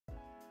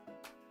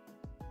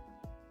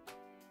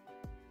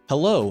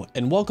Hello,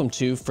 and welcome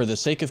to For the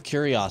Sake of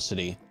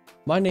Curiosity.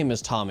 My name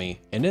is Tommy,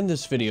 and in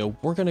this video,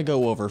 we're going to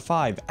go over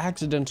 5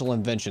 accidental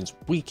inventions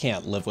we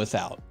can't live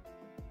without.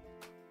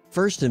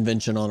 First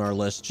invention on our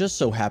list just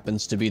so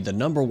happens to be the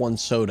 #1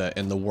 soda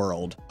in the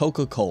world,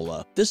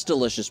 Coca-Cola. This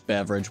delicious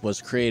beverage was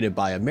created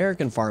by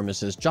American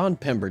pharmacist John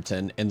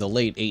Pemberton in the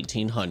late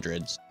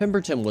 1800s.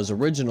 Pemberton was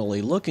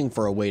originally looking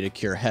for a way to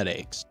cure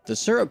headaches. The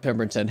syrup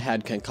Pemberton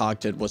had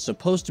concocted was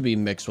supposed to be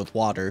mixed with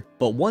water,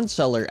 but one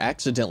seller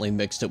accidentally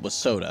mixed it with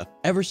soda.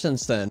 Ever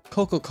since then,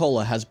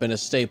 Coca-Cola has been a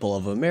staple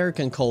of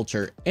American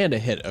culture and a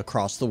hit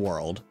across the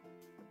world.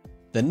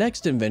 The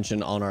next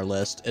invention on our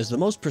list is the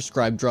most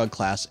prescribed drug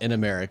class in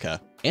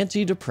America,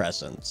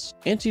 antidepressants.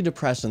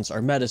 Antidepressants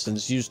are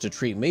medicines used to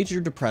treat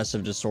major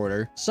depressive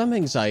disorder, some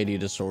anxiety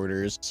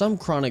disorders, some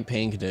chronic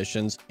pain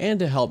conditions, and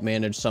to help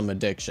manage some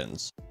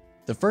addictions.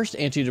 The first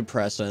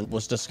antidepressant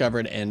was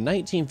discovered in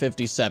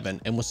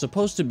 1957 and was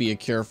supposed to be a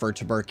cure for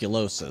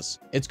tuberculosis.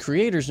 Its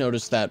creators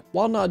noticed that,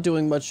 while not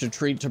doing much to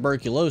treat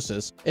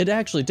tuberculosis, it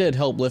actually did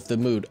help lift the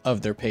mood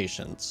of their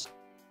patients.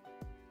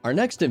 Our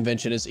next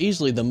invention is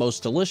easily the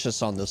most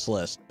delicious on this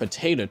list,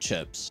 potato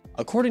chips.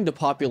 According to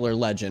popular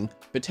legend,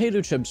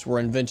 potato chips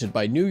were invented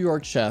by New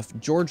York chef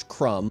George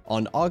Crumb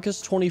on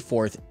August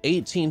 24,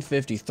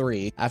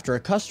 1853, after a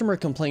customer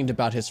complained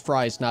about his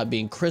fries not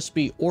being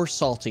crispy or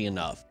salty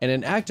enough. In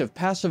an act of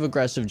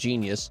passive-aggressive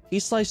genius, he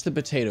sliced the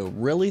potato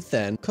really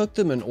thin, cooked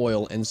them in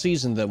oil, and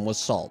seasoned them with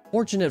salt.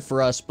 Fortunate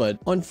for us, but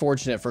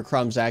unfortunate for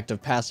Crumb's act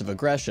of passive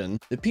aggression,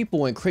 the people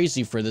went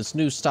crazy for this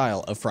new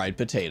style of fried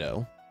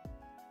potato.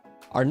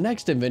 Our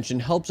next invention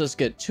helps us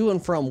get to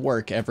and from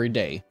work every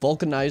day,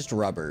 vulcanized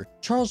rubber.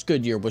 Charles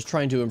Goodyear was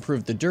trying to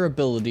improve the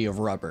durability of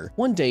rubber.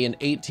 One day in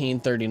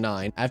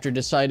 1839, after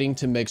deciding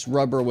to mix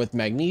rubber with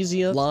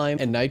magnesia, lime,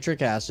 and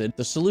nitric acid,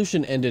 the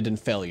solution ended in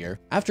failure.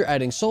 After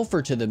adding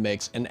sulfur to the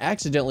mix and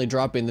accidentally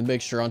dropping the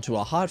mixture onto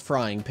a hot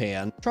frying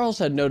pan, Charles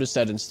had noticed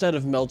that instead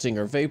of melting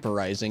or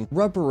vaporizing,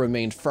 rubber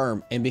remained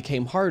firm and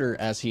became harder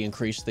as he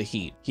increased the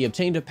heat. He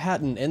obtained a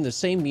patent in the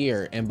same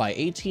year and by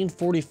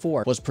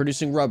 1844 was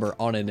producing rubber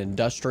on an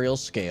industrial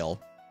scale.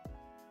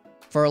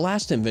 For our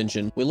last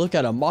invention, we look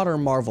at a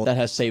modern marvel that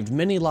has saved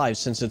many lives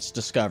since its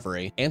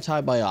discovery,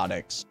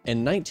 antibiotics.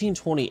 In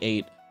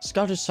 1928,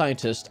 Scottish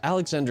scientist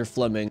Alexander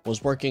Fleming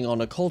was working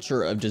on a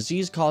culture of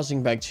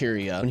disease-causing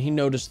bacteria when he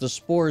noticed the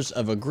spores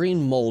of a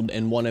green mold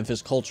in one of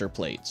his culture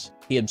plates.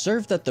 He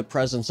observed that the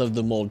presence of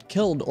the mold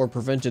killed or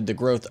prevented the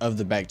growth of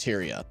the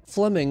bacteria.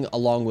 Fleming,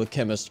 along with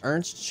chemists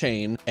Ernst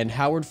Chain and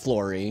Howard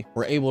Florey,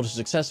 were able to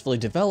successfully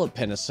develop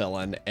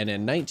penicillin, and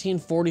in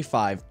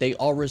 1945, they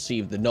all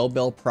received the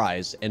Nobel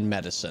Prize in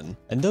Medicine.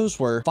 And those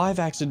were 5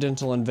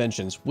 accidental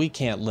inventions we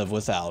can't live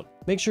without.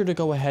 Make sure to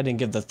go ahead and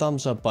give the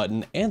thumbs up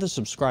button and the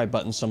subscribe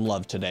button some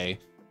love today.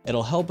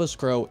 It'll help us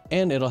grow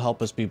and it'll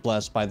help us be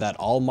blessed by that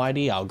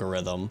almighty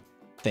algorithm.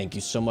 Thank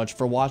you so much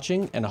for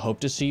watching, and I hope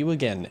to see you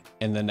again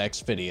in the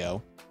next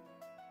video.